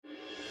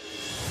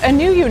A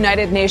new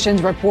United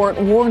Nations report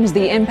warns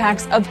the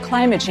impacts of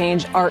climate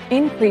change are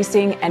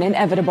increasing and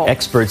inevitable.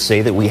 Experts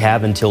say that we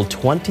have until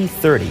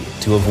 2030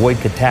 to avoid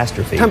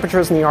catastrophe.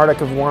 Temperatures in the Arctic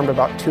have warmed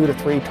about 2 to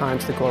 3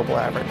 times the global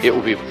average. It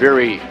will be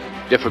very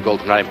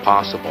difficult, if not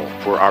impossible,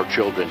 for our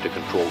children to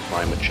control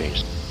climate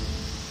change.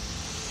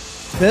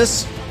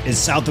 This is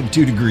South of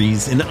 2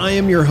 Degrees, and I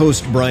am your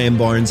host, Brian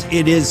Barnes.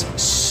 It is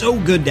so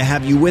good to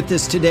have you with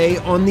us today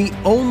on the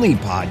only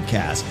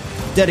podcast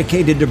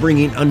dedicated to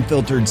bringing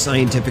unfiltered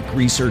scientific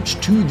research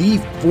to the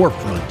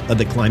forefront of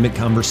the climate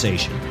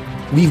conversation.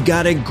 We've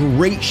got a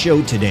great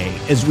show today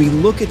as we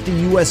look at the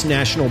U.S.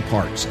 national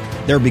parks,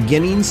 their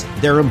beginnings,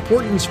 their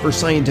importance for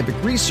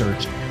scientific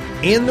research,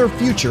 and their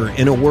future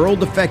in a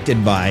world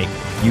affected by,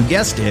 you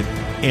guessed it,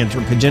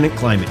 anthropogenic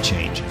climate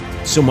change.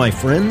 So my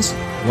friends,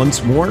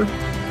 once more,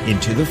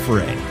 into the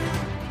fray.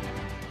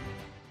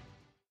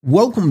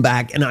 Welcome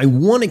back, and I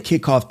want to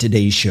kick off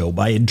today's show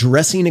by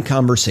addressing a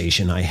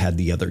conversation I had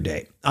the other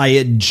day. I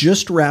had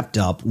just wrapped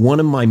up one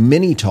of my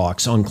mini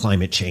talks on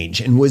climate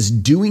change and was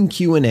doing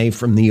Q&A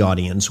from the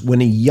audience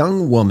when a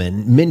young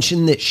woman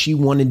mentioned that she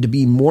wanted to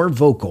be more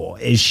vocal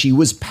as she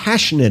was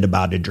passionate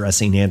about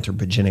addressing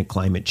anthropogenic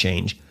climate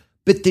change,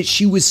 but that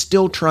she was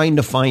still trying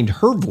to find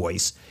her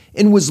voice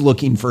and was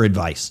looking for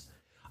advice.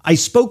 I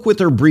spoke with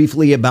her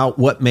briefly about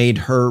what made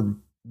her,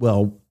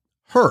 well,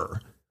 her,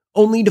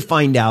 only to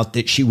find out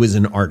that she was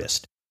an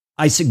artist.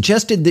 I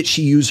suggested that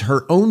she use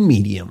her own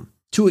medium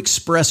to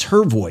express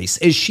her voice,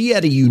 as she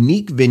had a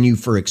unique venue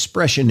for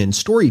expression and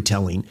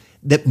storytelling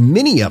that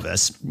many of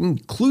us,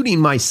 including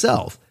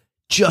myself,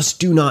 just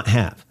do not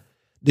have.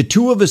 The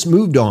two of us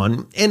moved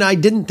on, and I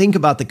didn't think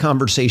about the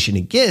conversation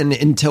again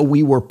until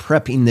we were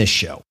prepping this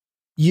show.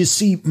 You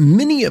see,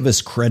 many of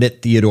us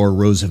credit Theodore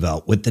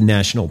Roosevelt with the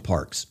national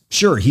parks.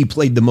 Sure, he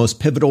played the most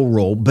pivotal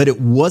role, but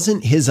it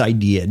wasn't his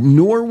idea,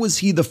 nor was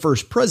he the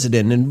first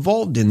president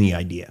involved in the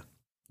idea.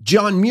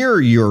 John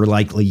Muir, you're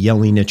likely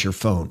yelling at your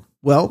phone.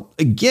 Well,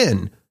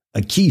 again,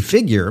 a key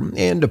figure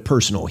and a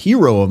personal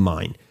hero of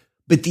mine,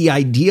 but the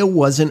idea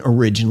wasn't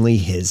originally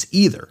his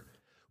either.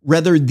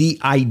 Rather, the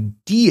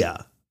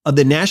idea of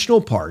the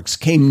national parks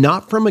came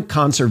not from a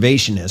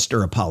conservationist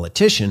or a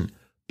politician,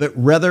 but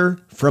rather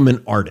from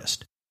an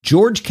artist.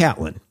 George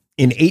Catlin,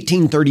 in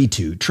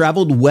 1832,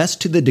 traveled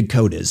west to the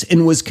Dakotas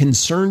and was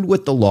concerned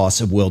with the loss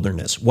of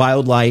wilderness,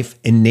 wildlife,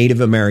 and Native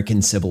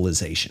American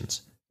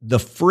civilizations. The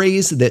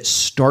phrase that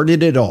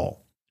started it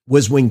all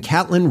was when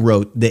Catlin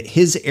wrote that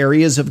his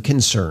areas of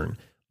concern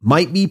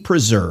might be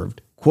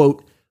preserved,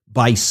 quote,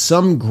 by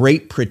some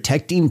great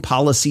protecting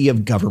policy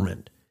of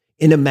government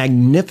in a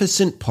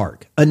magnificent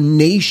park, a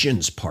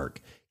nation's park,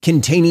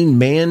 containing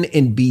man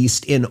and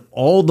beast in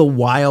all the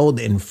wild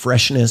and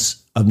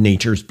freshness of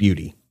nature's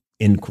beauty,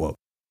 end quote.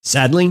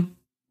 Sadly,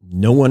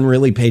 no one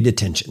really paid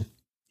attention.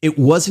 It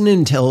wasn't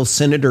until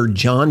Senator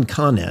John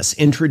Conness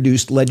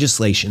introduced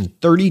legislation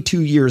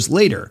 32 years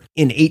later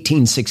in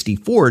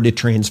 1864 to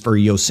transfer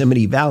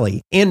Yosemite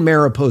Valley and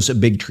Mariposa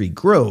Big Tree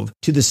Grove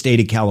to the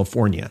state of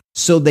California,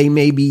 so they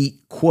may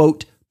be,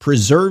 quote,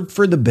 preserved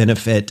for the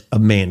benefit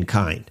of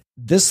mankind.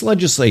 This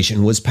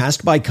legislation was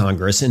passed by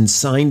Congress and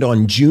signed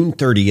on June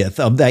 30th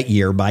of that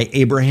year by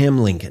Abraham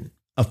Lincoln,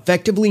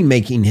 effectively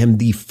making him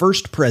the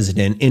first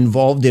president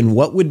involved in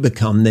what would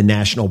become the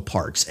national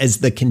parks, as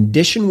the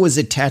condition was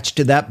attached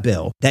to that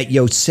bill that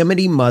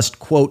Yosemite must,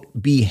 quote,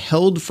 be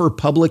held for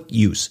public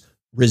use,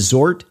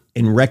 resort,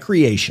 and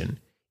recreation,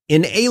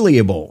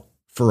 inalienable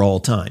for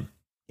all time,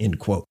 end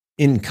quote.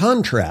 In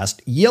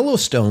contrast,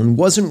 Yellowstone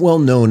wasn't well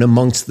known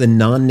amongst the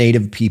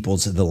non-native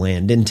peoples of the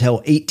land until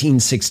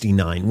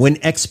 1869, when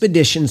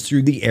expeditions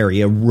through the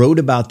area wrote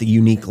about the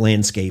unique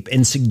landscape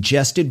and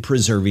suggested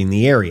preserving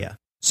the area.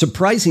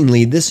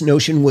 Surprisingly, this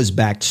notion was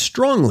backed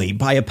strongly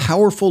by a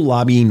powerful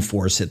lobbying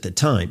force at the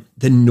time,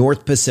 the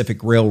North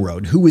Pacific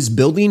Railroad, who was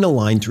building a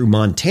line through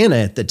Montana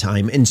at the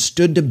time and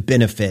stood to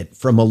benefit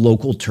from a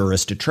local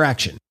tourist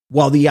attraction.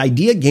 While the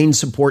idea gained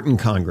support in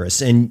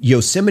Congress and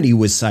Yosemite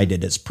was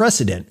cited as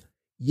precedent,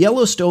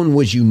 Yellowstone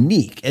was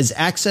unique as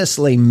access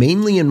lay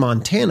mainly in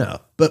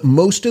Montana, but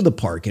most of the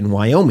park in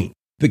Wyoming.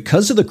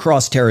 Because of the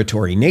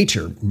cross-territory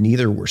nature,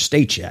 neither were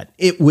states yet,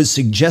 it was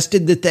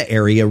suggested that the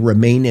area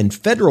remain in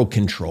federal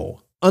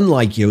control,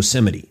 unlike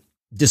Yosemite.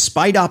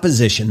 Despite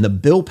opposition, the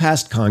bill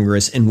passed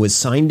Congress and was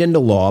signed into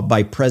law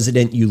by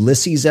President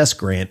Ulysses S.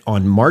 Grant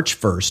on March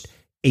 1st,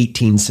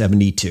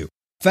 1872.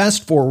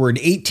 Fast forward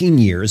 18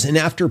 years, and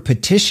after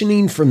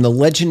petitioning from the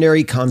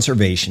legendary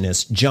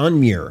conservationist John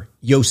Muir,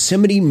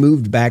 Yosemite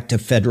moved back to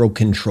federal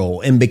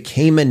control and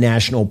became a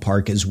national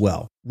park as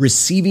well,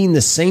 receiving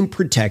the same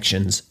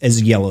protections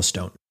as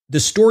Yellowstone. The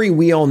story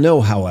we all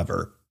know,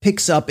 however,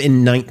 picks up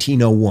in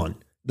 1901.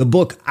 The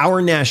book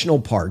Our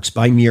National Parks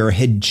by Muir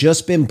had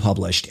just been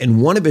published,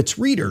 and one of its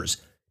readers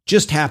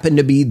just happened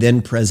to be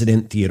then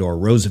President Theodore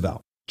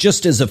Roosevelt.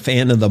 Just as a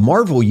fan of the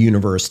Marvel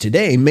Universe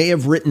today may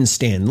have written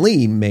Stan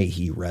Lee, may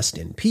he rest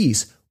in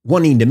peace,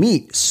 wanting to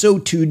meet, so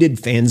too did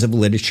fans of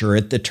literature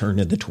at the turn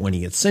of the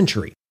 20th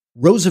century.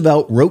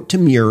 Roosevelt wrote to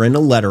Muir in a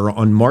letter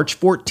on March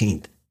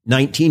 14,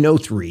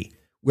 1903,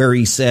 where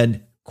he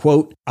said,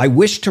 quote, "I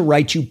wish to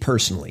write you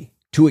personally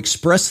to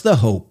express the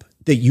hope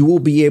that you will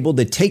be able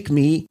to take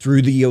me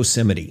through the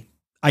Yosemite.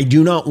 I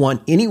do not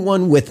want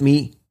anyone with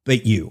me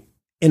but you.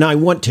 And I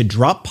want to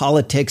drop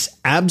politics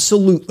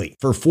absolutely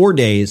for 4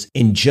 days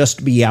and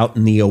just be out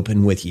in the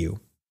open with you."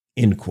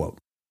 End quote.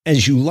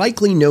 As you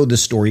likely know the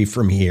story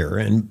from here,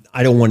 and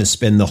I don't want to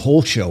spend the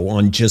whole show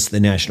on just the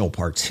national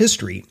park's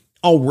history,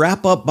 I'll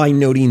wrap up by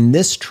noting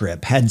this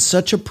trip had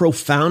such a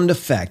profound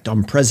effect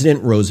on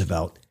President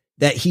Roosevelt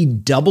that he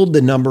doubled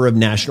the number of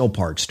national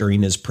parks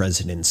during his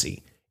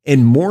presidency,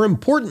 and more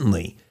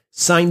importantly,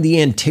 signed the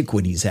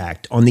Antiquities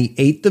Act on the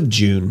 8th of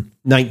June,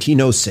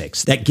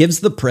 1906, that gives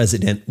the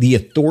president the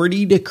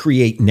authority to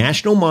create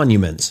national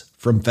monuments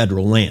from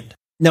federal land.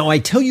 Now, I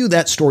tell you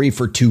that story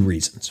for two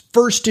reasons.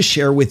 First, to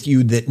share with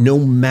you that no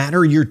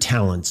matter your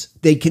talents,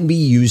 they can be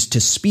used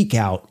to speak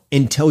out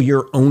and tell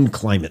your own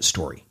climate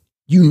story.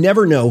 You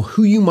never know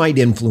who you might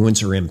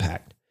influence or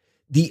impact.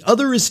 The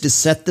other is to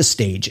set the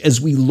stage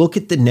as we look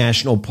at the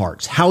national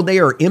parks, how they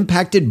are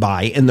impacted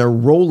by and their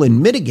role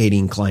in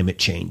mitigating climate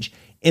change,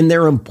 and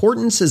their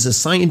importance as a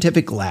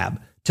scientific lab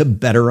to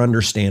better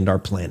understand our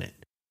planet.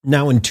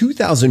 Now, in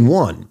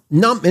 2001,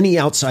 not many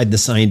outside the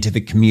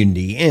scientific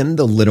community and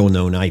the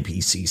little-known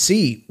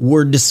IPCC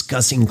were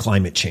discussing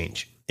climate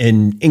change.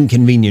 An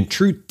inconvenient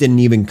truth didn't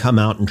even come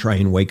out and try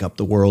and wake up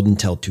the world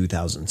until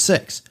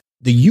 2006.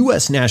 The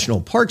U.S.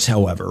 national parks,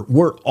 however,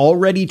 were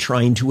already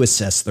trying to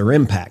assess their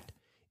impact.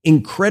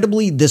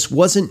 Incredibly, this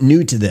wasn't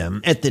new to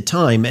them at the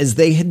time, as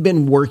they had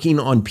been working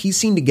on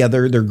piecing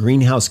together their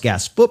greenhouse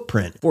gas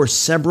footprint for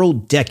several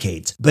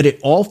decades, but it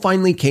all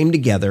finally came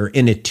together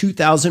in a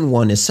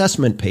 2001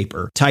 assessment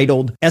paper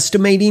titled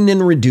 "Estimating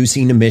and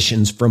Reducing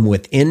Emissions from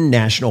Within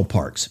National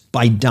Parks"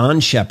 by Don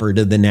Shepard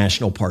of the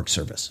National Park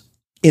Service.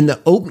 In the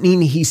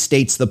opening, he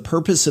states the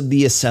purpose of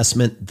the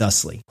assessment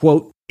thusly,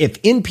 quote, "If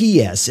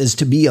NPS is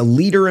to be a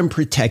leader in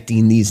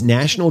protecting these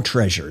national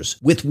treasures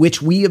with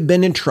which we have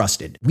been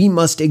entrusted, we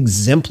must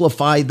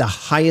exemplify the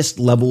highest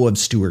level of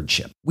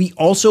stewardship. We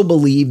also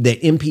believe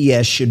that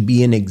NPS should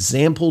be an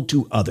example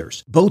to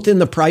others, both in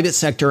the private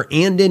sector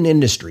and in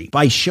industry,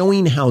 by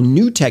showing how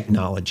new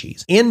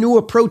technologies and new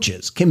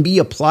approaches can be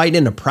applied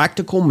in a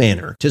practical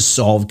manner to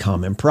solve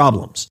common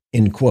problems."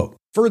 End quote.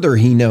 Further,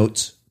 he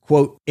notes,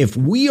 quote, "If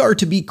we are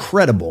to be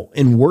credible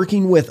in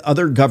working with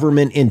other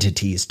government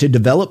entities to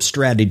develop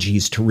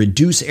strategies to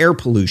reduce air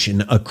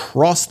pollution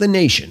across the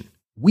nation,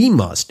 we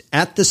must,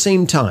 at the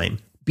same time,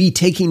 be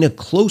taking a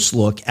close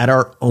look at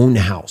our own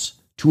house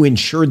to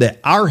ensure that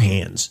our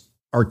hands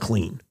are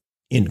clean."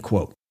 End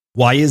quote.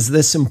 Why is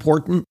this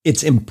important?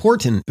 It's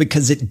important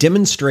because it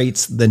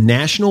demonstrates the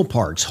national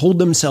parks hold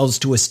themselves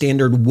to a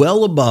standard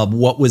well above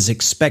what was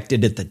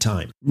expected at the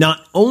time.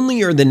 Not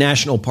only are the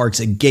national parks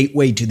a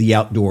gateway to the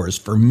outdoors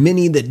for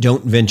many that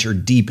don't venture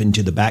deep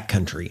into the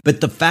backcountry,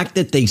 but the fact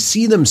that they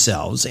see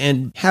themselves,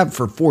 and have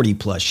for 40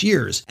 plus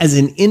years, as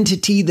an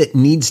entity that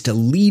needs to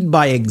lead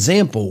by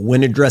example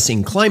when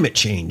addressing climate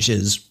change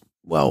is,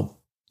 well,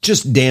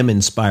 just damn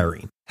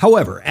inspiring.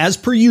 However, as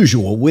per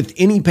usual with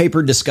any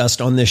paper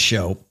discussed on this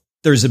show,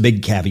 there's a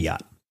big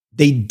caveat.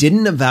 They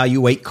didn't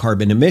evaluate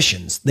carbon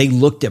emissions. They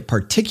looked at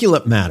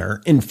particulate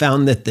matter and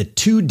found that the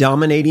two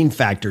dominating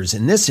factors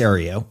in this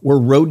area were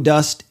road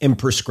dust and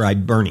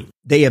prescribed burning.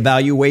 They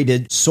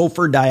evaluated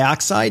sulfur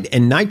dioxide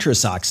and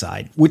nitrous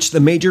oxide, which the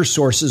major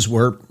sources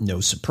were, no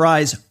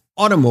surprise,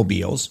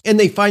 automobiles, and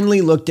they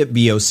finally looked at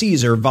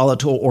VOCs, or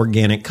volatile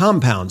organic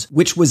compounds,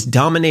 which was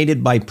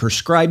dominated by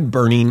prescribed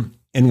burning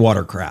and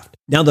watercraft.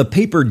 Now, the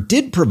paper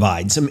did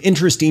provide some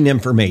interesting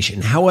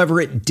information. However,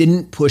 it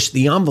didn't push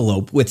the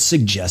envelope with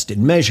suggested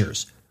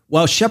measures.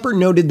 While Shepard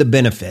noted the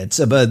benefits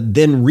of a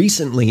then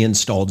recently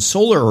installed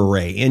solar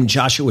array in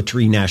Joshua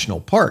Tree National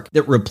Park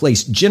that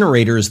replaced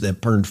generators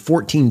that burned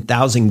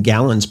 14,000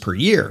 gallons per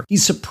year, he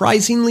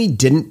surprisingly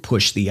didn't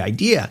push the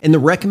idea, and the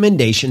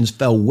recommendations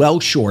fell well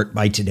short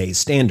by today's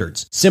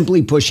standards.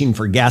 Simply pushing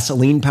for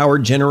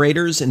gasoline-powered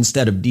generators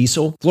instead of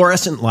diesel,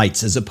 fluorescent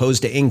lights as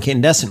opposed to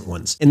incandescent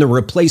ones, and the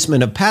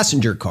replacement of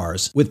passenger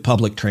cars with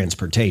public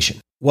transportation.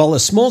 While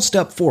a small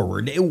step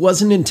forward, it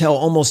wasn't until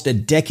almost a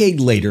decade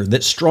later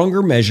that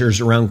stronger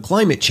measures around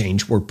climate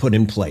change were put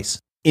in place.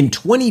 In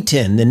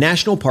 2010, the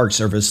National Park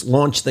Service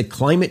launched the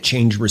Climate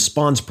Change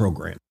Response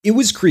Program. It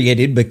was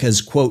created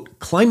because, quote,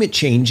 "climate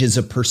change is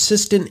a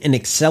persistent and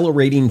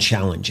accelerating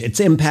challenge. Its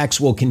impacts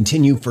will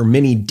continue for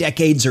many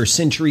decades or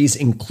centuries,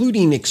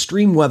 including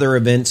extreme weather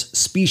events,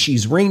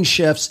 species range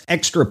shifts,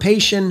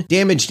 extirpation,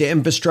 damage to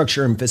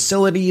infrastructure and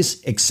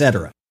facilities,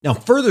 etc." Now,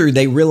 further,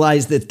 they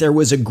realized that there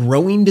was a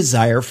growing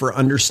desire for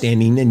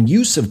understanding and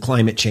use of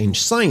climate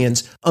change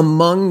science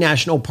among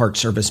National Park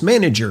Service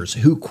managers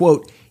who,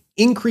 quote,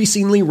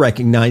 "increasingly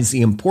recognize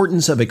the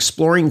importance of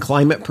exploring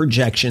climate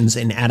projections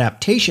and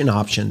adaptation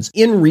options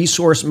in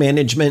resource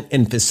management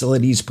and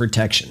facilities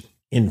protection,"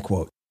 end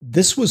quote.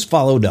 This was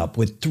followed up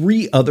with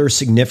 3 other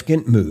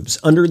significant moves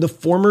under the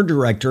former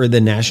director of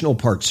the National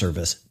Park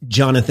Service,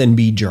 Jonathan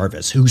B.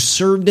 Jarvis, who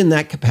served in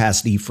that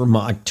capacity from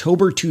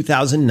October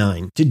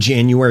 2009 to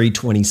January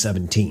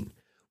 2017.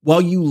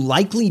 While you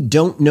likely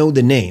don't know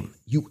the name,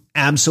 you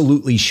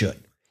absolutely should.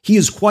 He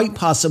is quite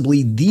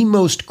possibly the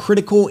most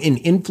critical and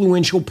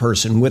influential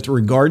person with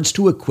regards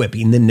to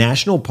equipping the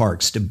national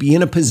parks to be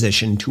in a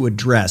position to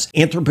address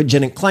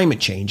anthropogenic climate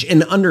change,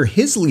 and under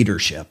his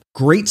leadership,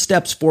 great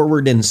steps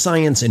forward in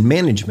science and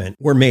management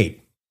were made.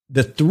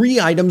 The 3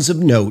 items of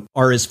note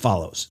are as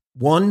follows.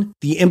 1,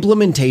 the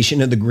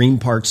implementation of the Green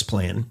Parks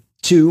Plan.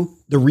 2,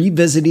 the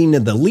revisiting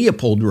of the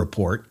Leopold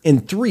Report.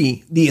 And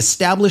 3, the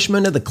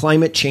establishment of the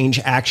Climate Change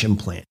Action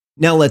Plan.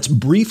 Now let's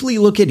briefly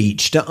look at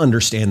each to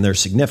understand their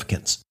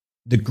significance.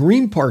 The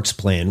Green Parks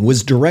Plan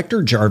was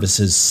Director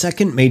Jarvis's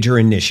second major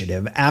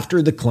initiative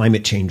after the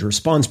Climate Change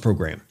Response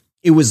Program.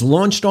 It was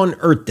launched on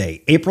Earth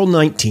Day, April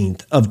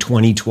 19th of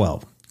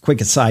 2012. Quick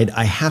aside,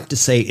 I have to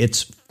say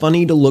it's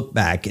funny to look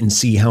back and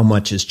see how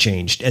much has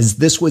changed, as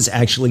this was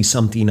actually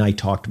something I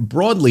talked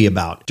broadly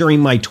about during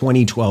my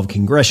 2012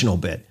 congressional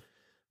bid.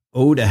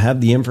 Oh, to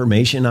have the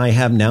information I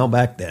have now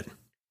back then.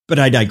 But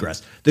I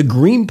digress. The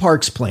Green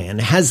Parks Plan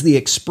has the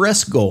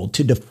express goal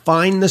to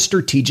define the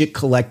strategic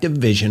collective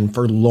vision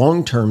for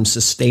long-term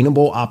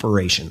sustainable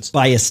operations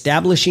by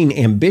establishing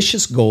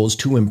ambitious goals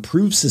to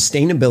improve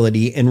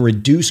sustainability and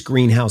reduce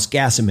greenhouse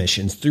gas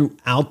emissions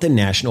throughout the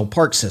national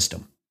park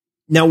system.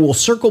 Now, we'll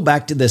circle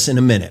back to this in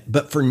a minute,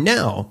 but for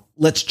now,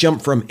 let's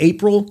jump from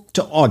April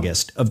to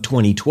August of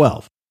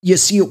 2012. You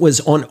see, it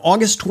was on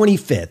August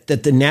 25th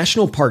that the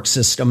National Park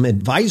System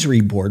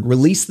Advisory Board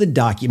released the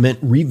document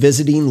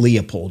Revisiting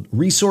Leopold,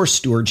 Resource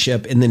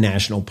Stewardship in the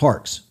National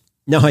Parks.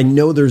 Now, I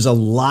know there's a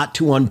lot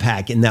to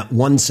unpack in that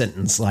one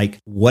sentence, like,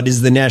 what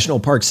is the National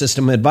Park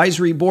System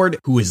Advisory Board?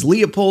 Who is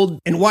Leopold?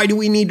 And why do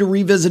we need to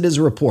revisit his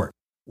report?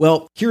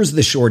 Well, here's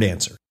the short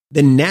answer.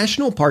 The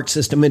National Park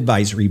System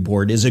Advisory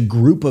Board is a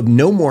group of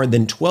no more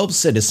than 12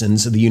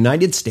 citizens of the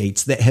United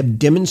States that have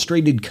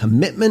demonstrated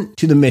commitment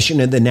to the mission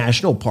of the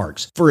national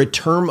parks for a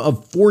term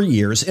of 4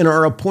 years and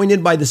are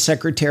appointed by the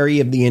Secretary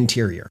of the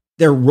Interior.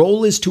 Their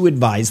role is to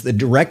advise the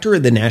Director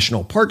of the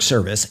National Park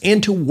Service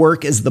and to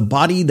work as the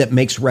body that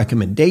makes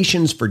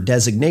recommendations for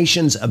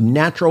designations of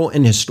natural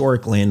and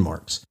historic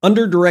landmarks.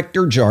 Under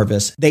Director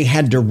Jarvis, they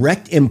had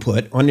direct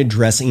input on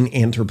addressing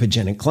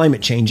anthropogenic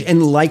climate change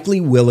and likely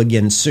will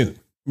again soon.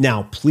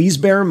 Now, please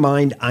bear in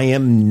mind, I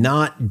am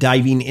not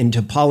diving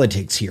into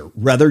politics here,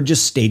 rather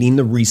just stating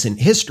the recent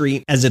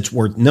history as it's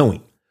worth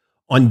knowing.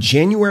 On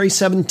January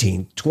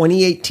 17,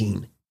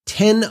 2018,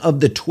 10 of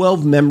the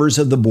 12 members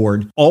of the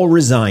board all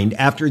resigned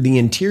after the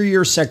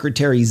Interior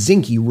Secretary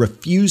Zinke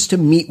refused to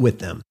meet with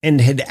them and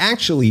had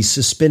actually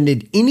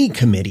suspended any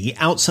committee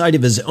outside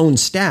of his own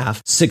staff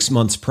 6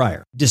 months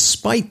prior.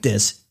 Despite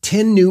this,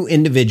 10 new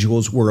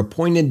individuals were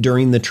appointed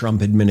during the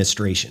Trump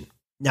administration.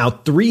 Now,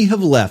 3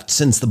 have left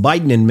since the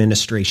Biden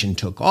administration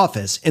took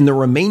office, and the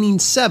remaining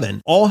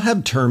 7 all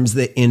have terms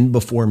that end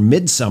before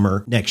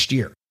midsummer next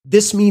year.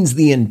 This means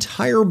the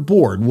entire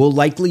board will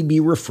likely be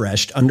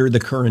refreshed under the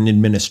current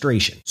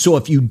administration. So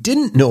if you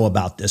didn't know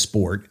about this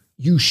board,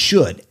 you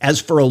should,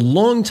 as for a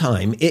long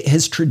time, it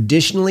has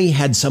traditionally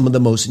had some of the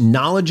most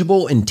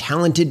knowledgeable and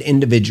talented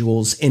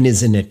individuals and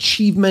is an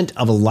achievement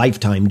of a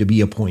lifetime to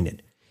be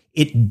appointed.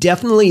 It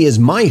definitely is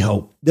my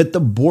hope that the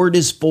board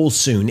is full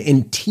soon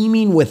and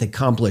teeming with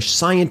accomplished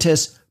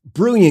scientists,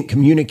 brilliant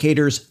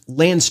communicators,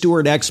 land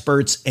steward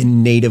experts,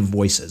 and native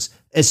voices,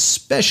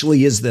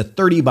 especially as the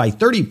 30 by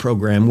 30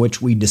 program,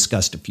 which we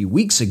discussed a few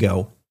weeks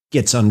ago,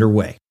 gets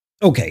underway.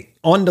 Okay,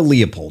 on to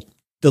Leopold.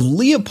 The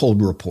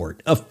Leopold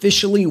Report,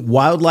 officially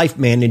Wildlife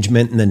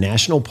Management in the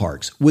National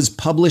Parks, was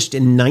published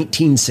in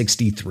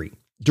 1963.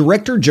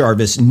 Director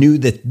Jarvis knew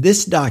that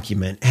this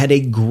document had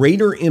a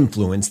greater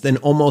influence than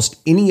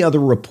almost any other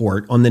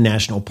report on the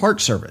National Park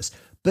Service,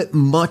 but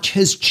much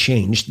has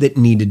changed that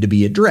needed to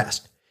be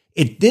addressed.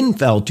 It then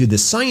fell to the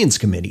Science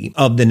Committee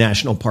of the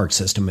National Park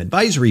System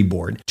Advisory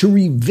Board to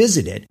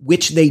revisit it,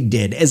 which they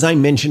did, as I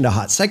mentioned a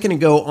hot second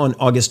ago, on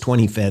August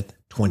 25th,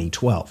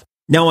 2012.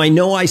 Now, I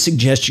know I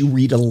suggest you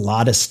read a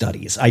lot of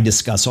studies I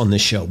discuss on the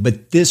show,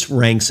 but this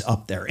ranks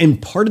up there. And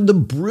part of the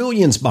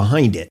brilliance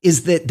behind it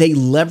is that they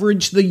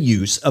leverage the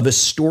use of a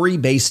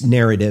story-based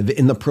narrative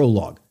in the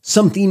prologue,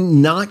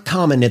 something not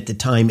common at the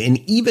time, and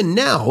even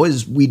now,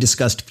 as we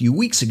discussed a few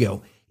weeks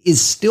ago, is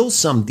still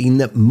something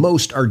that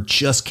most are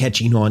just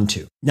catching on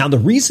to. Now, the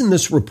reason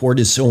this report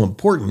is so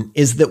important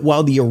is that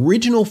while the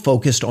original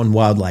focused on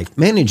wildlife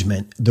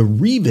management, the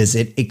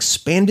revisit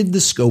expanded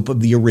the scope of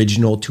the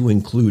original to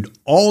include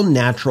all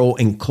natural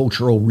and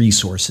cultural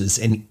resources,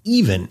 and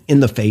even in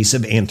the face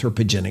of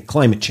anthropogenic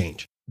climate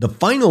change. The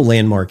final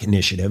landmark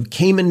initiative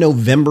came in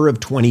November of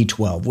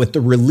 2012 with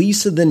the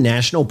release of the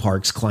National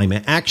Parks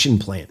Climate Action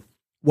Plan.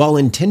 While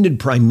intended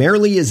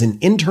primarily as an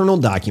internal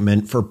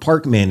document for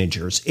park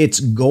managers,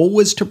 its goal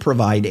was to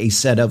provide a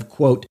set of,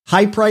 quote,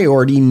 high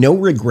priority, no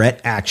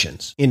regret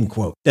actions, end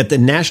quote, that the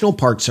National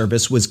Park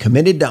Service was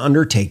committed to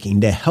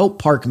undertaking to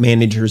help park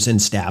managers and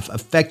staff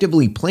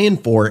effectively plan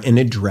for and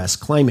address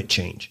climate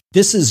change.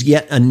 This is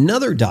yet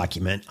another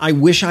document I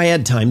wish I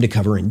had time to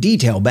cover in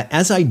detail, but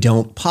as I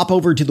don't, pop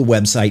over to the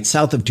website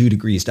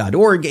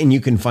southof2degrees.org and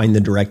you can find the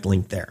direct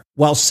link there.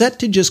 While set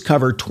to just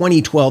cover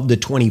 2012 to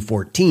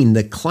 2014,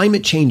 the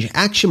Climate Change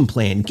Action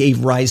Plan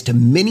gave rise to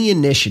many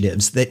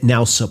initiatives that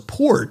now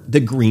support the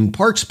Green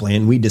Parks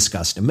Plan we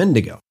discussed a minute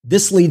ago.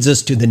 This leads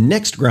us to the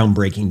next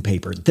groundbreaking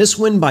paper, this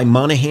one by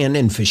Monahan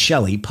and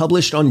Fischelli,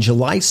 published on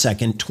July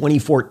 2nd,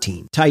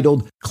 2014,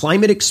 titled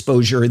Climate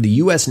Exposure of the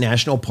U.S.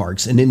 National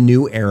Parks in a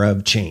New Era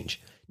of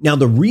Change. Now,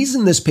 the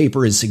reason this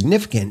paper is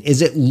significant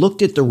is it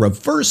looked at the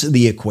reverse of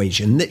the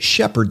equation that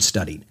Shepard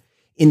studied.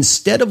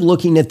 Instead of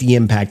looking at the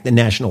impact the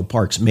national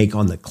parks make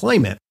on the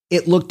climate,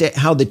 it looked at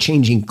how the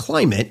changing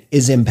climate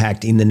is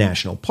impacting the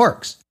national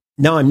parks.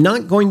 Now, I'm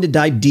not going to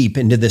dive deep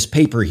into this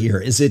paper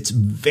here as it's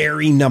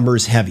very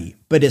numbers heavy,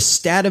 but a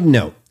stat of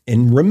note,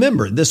 and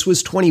remember this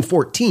was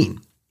 2014,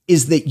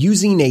 is that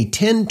using a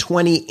 10,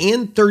 20,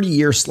 and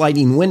 30-year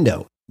sliding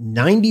window,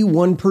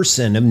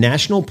 91% of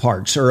national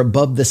parks are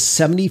above the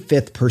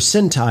 75th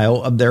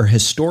percentile of their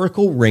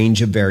historical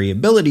range of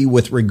variability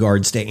with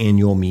regards to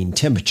annual mean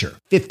temperature.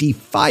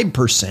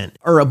 55%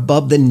 are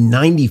above the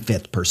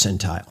 95th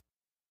percentile.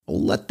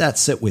 I'll let that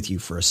sit with you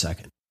for a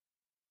second.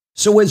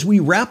 So as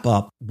we wrap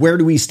up, where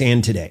do we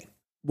stand today?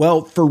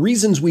 Well, for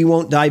reasons we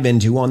won't dive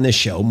into on this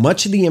show,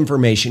 much of the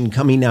information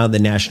coming out of the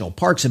national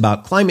parks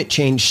about climate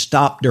change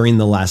stopped during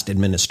the last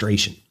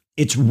administration.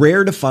 It's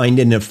rare to find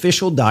an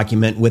official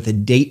document with a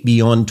date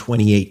beyond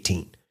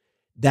 2018.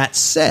 That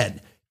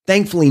said,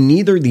 thankfully,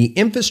 neither the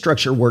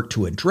infrastructure work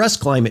to address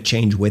climate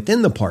change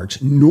within the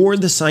parks nor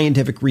the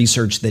scientific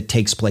research that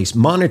takes place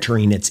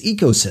monitoring its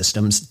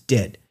ecosystems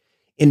did.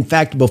 In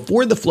fact,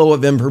 before the flow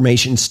of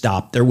information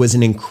stopped, there was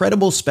an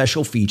incredible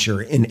special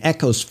feature in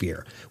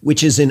Ecosphere,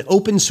 which is an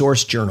open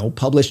source journal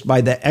published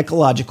by the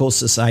Ecological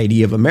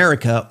Society of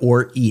America,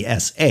 or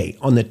ESA,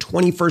 on the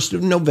 21st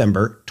of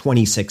November,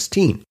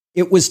 2016.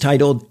 It was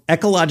titled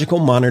Ecological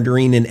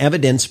Monitoring and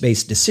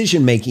Evidence-Based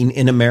Decision-Making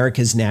in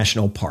America's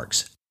National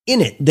Parks. In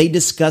it, they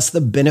discuss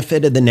the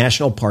benefit of the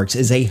national parks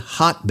as a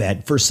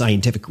hotbed for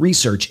scientific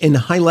research and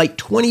highlight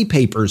 20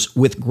 papers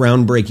with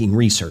groundbreaking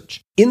research.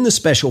 In the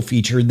special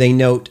feature, they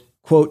note,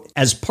 quote,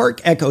 as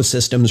park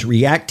ecosystems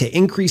react to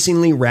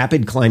increasingly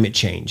rapid climate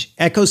change,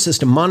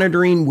 ecosystem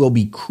monitoring will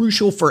be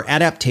crucial for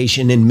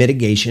adaptation and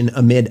mitigation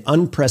amid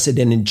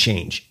unprecedented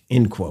change,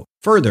 end quote.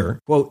 Further,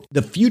 quote,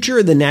 the future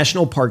of the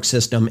national park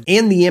system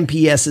and the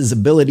NPS's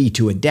ability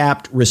to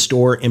adapt,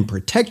 restore, and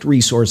protect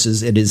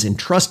resources it is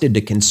entrusted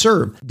to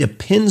conserve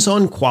depends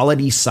on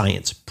quality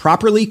science,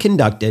 properly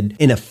conducted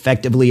and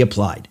effectively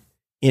applied,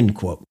 end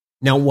quote.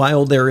 Now,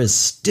 while there is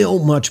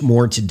still much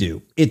more to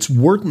do, it's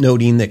worth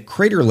noting that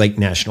Crater Lake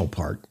National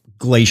Park,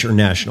 Glacier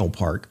National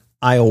Park,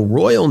 Isle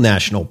Royale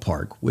National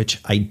Park,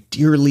 which I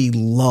dearly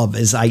love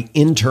as I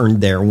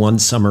interned there one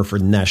summer for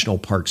the National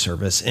Park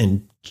Service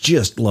and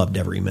just loved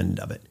every minute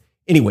of it.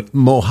 Anyway,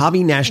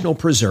 Mojave National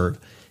Preserve,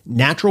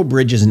 Natural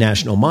Bridges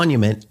National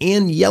Monument,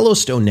 and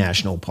Yellowstone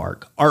National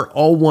Park are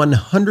all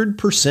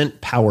 100%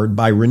 powered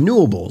by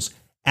renewables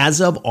as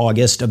of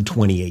August of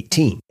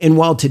 2018. And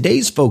while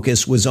today's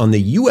focus was on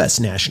the U.S.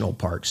 national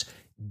parks,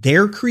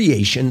 their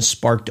creation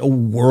sparked a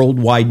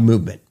worldwide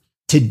movement.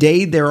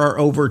 Today, there are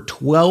over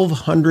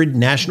 1,200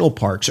 national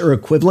parks or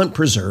equivalent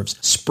preserves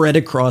spread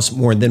across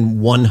more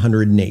than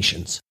 100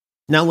 nations.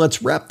 Now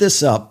let's wrap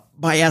this up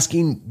by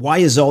asking, why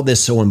is all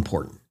this so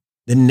important?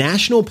 The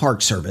National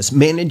Park Service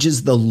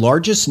manages the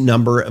largest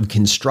number of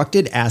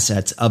constructed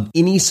assets of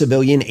any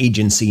civilian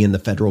agency in the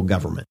federal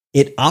government.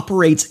 It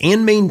operates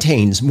and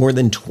maintains more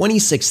than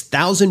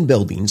 26,000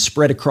 buildings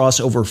spread across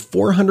over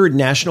 400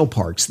 national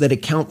parks that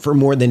account for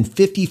more than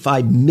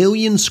 55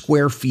 million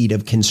square feet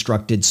of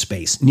constructed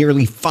space,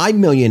 nearly 5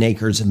 million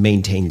acres of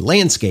maintained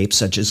landscapes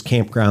such as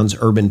campgrounds,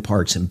 urban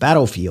parks, and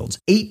battlefields,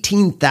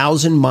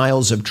 18,000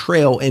 miles of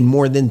trail, and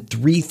more than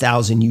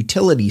 3,000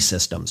 utility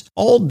systems.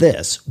 All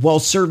this while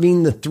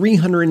serving the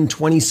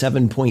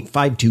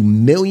 327.52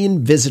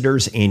 million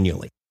visitors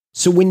annually.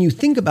 So when you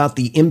think about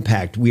the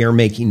impact we are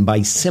making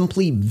by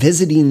simply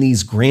visiting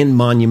these grand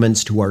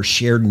monuments to our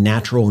shared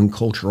natural and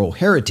cultural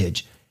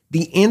heritage,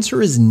 the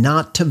answer is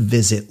not to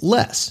visit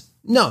less.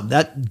 No,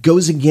 that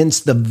goes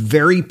against the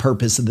very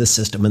purpose of the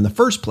system in the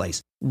first place.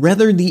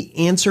 Rather, the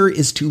answer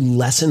is to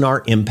lessen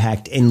our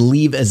impact and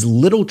leave as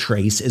little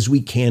trace as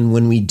we can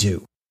when we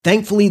do.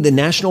 Thankfully, the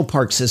national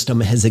park system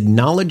has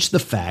acknowledged the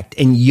fact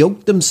and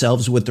yoked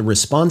themselves with the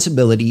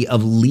responsibility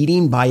of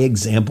leading by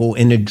example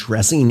in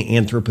addressing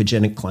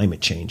anthropogenic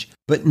climate change,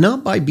 but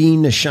not by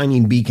being a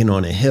shining beacon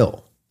on a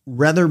hill,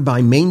 rather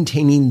by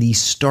maintaining the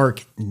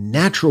stark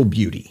natural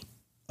beauty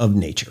of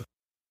nature.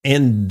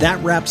 And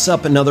that wraps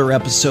up another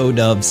episode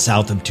of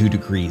South of 2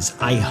 Degrees.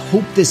 I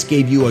hope this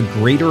gave you a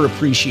greater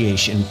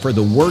appreciation for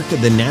the work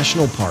of the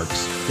national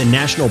parks, the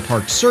National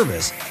Park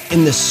Service,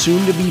 and the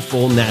soon-to-be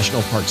full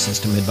National Park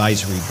System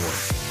Advisory Board.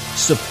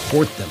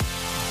 Support them,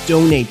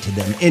 donate to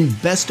them, and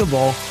best of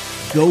all,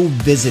 go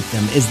visit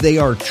them as they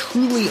are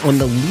truly on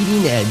the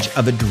leading edge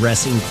of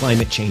addressing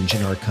climate change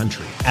in our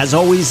country. As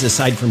always,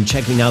 aside from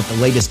checking out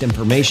the latest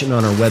information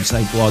on our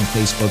website, blog,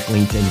 Facebook,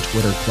 LinkedIn,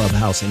 Twitter,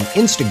 Clubhouse, and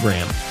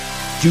Instagram,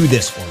 do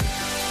this for me.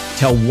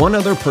 Tell one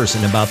other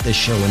person about this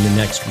show in the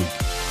next week.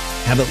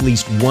 have at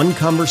least one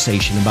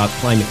conversation about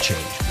climate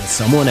change with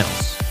someone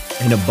else.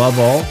 And above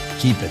all,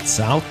 keep it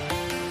south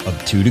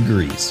of 2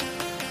 degrees.